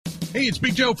Hey, it's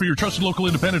Big Joe for your trusted local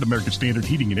independent American Standard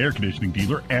heating and air conditioning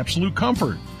dealer, Absolute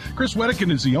Comfort. Chris Wedekin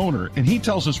is the owner, and he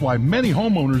tells us why many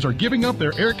homeowners are giving up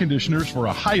their air conditioners for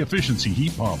a high-efficiency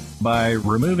heat pump. By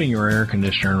removing your air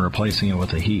conditioner and replacing it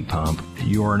with a heat pump,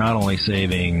 you are not only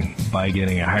saving by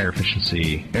getting a higher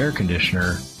efficiency air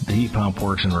conditioner, the heat pump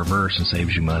works in reverse and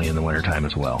saves you money in the wintertime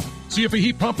as well. See if a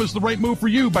heat pump is the right move for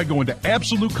you by going to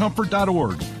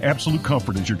AbsoluteComfort.org. Absolute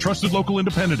Comfort is your trusted local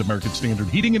independent American Standard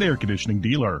heating and air conditioning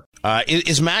dealer.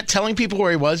 Is Matt telling people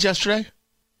where he was yesterday?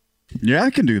 Yeah,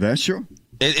 I can do that, sure.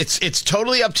 It's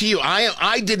totally up to you.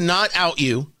 I did not out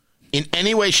you in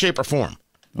any way, shape, or form.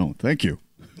 Oh, thank you.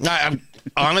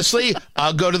 Honestly,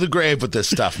 I'll go to the grave with this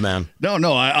stuff, man.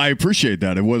 No, I appreciate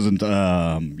that. It wasn't,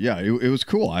 it was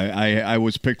cool. I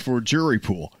was picked for a jury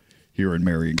pool here in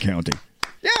Marion County.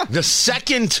 Yeah. The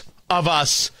second of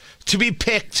us to be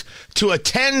picked to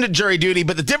attend jury duty,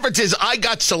 but the difference is I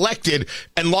got selected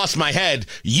and lost my head.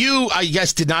 You, I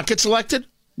guess, did not get selected?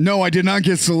 No, I did not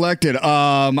get selected.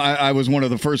 I was one of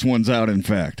the first ones out, in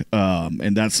fact,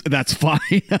 and that's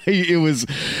fine.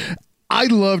 I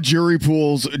love jury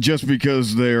pools just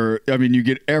because you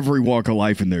get every walk of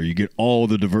life in there. You get all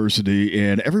the diversity,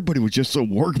 and everybody was just so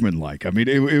workmanlike. I mean,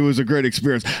 it was a great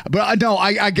experience. But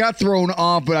I got thrown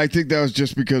off, but I think that was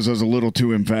just because I was a little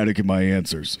too emphatic in my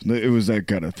answers. It was that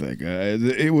kind of thing.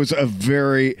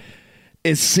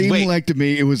 It seemed like to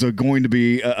me it was going to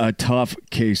be a tough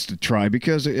case to try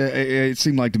because it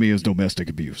seemed like to me it was domestic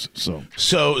abuse. So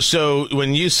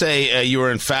when you say you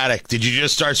were emphatic, did you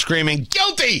just start screaming,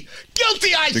 guilty?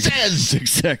 Guilty, I says!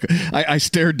 Exactly. I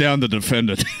stared down the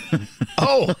defendant.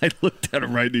 Oh. I looked at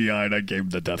him right in the eye and I gave him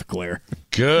the death glare.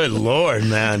 Good Lord,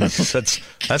 man. That's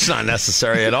not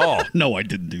necessary at all. No, I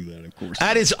didn't do that, of course.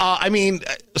 That is,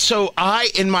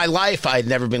 in my life, I had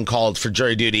never been called for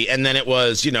jury duty, and then it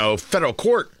was, federal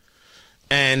court.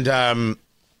 And then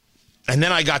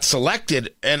I got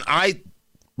selected, and I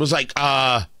was like,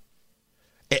 I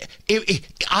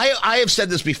have said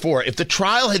this before. If the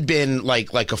trial had been like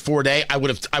a 4-day, I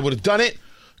would have done it.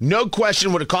 No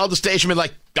question, would have called the station and been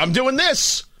like, I'm doing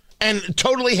this. And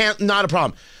totally not a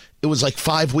problem. It was like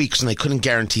 5 weeks, and they couldn't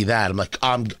guarantee that. I'm like,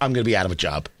 I'm going to be out of a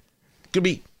job. Could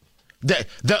be.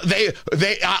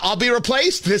 I'll be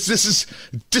replaced. This is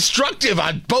destructive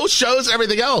on both shows,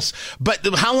 everything else. But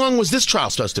how long was this trial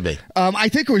supposed to be? I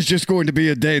think it was just going to be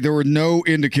a day. There were no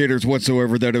indicators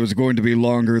whatsoever that it was going to be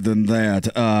longer than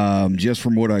that. Just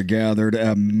from what I gathered,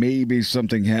 maybe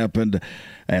something happened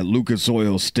at Lucas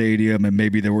Oil Stadium, and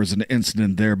maybe there was an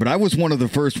incident there. But I was one of the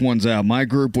first ones out. My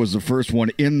group was the first one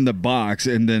in the box,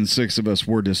 and then 6 of us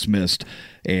were dismissed,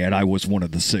 and I was one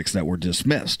of the 6 that were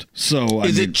dismissed. So,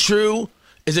 Is it true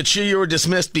you were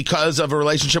dismissed because of a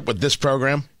relationship with this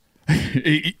program?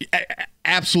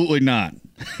 Absolutely not.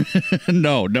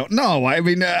 No.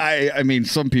 I mean,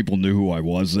 some people knew who I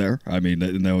was there. I mean,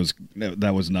 and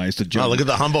that was nice. The judge, look at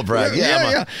the humble brag.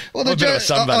 Yeah. Well, the judge,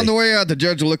 on the way out, the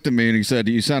judge looked at me and he said,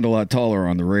 "You sound a lot taller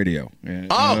on the radio."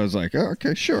 And I was like, "Oh,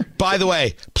 okay, sure." By the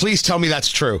way, please tell me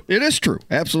that's true. It is true.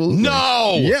 Absolutely.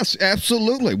 No. Yes,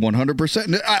 absolutely.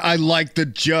 100%. I like the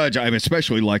judge. I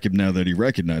especially like him now that he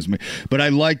recognized me. But I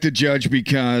like the judge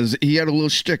because he had a little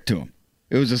shtick to him.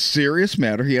 It was a serious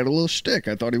matter. He had a little shtick.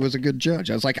 I thought he was a good judge.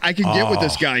 I was like, I can get with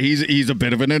this guy. He's a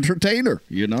bit of an entertainer,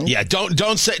 Yeah,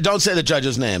 don't say the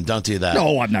judge's name. Don't do that.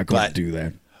 No, I'm not going to do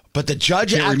that. But the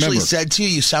judge actually said to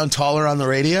you sound taller on the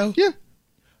radio? Yeah.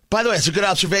 By the way, it's a good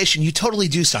observation. You totally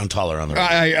do sound taller on the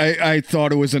radio. I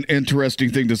thought it was an interesting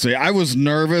thing to say. I was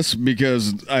nervous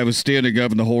because I was standing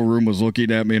up and the whole room was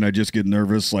looking at me, and I just get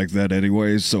nervous like that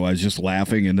anyways. So I was just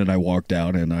laughing, and then I walked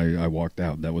out, and I walked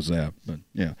out. That was that. But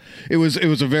yeah, it was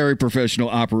a very professional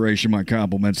operation. My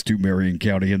compliments to Marion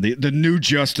County, and the new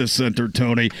Justice Center,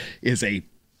 Tony, is a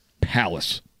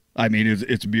palace. I mean,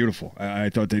 it's beautiful. I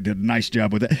thought they did a nice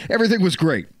job with it. Everything was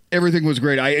great. Everything was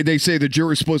great. They say the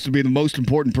jury's supposed to be the most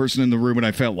important person in the room, and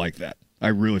I felt like that. I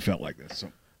really felt like that.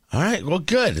 So. All right. Well,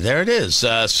 good. There it is.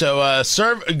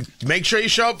 Serve. Make sure you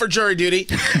show up for jury duty.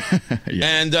 Yeah.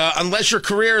 And unless your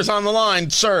career is on the line,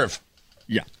 serve.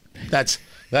 Yeah. That's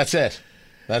it.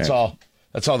 That's all.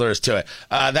 That's all there is to it.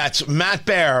 That's Matt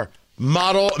Bair,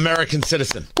 model American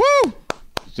citizen. Woo!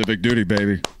 Civic duty,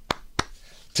 baby.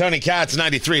 Tony Katz,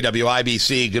 93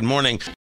 WIBC. Good morning.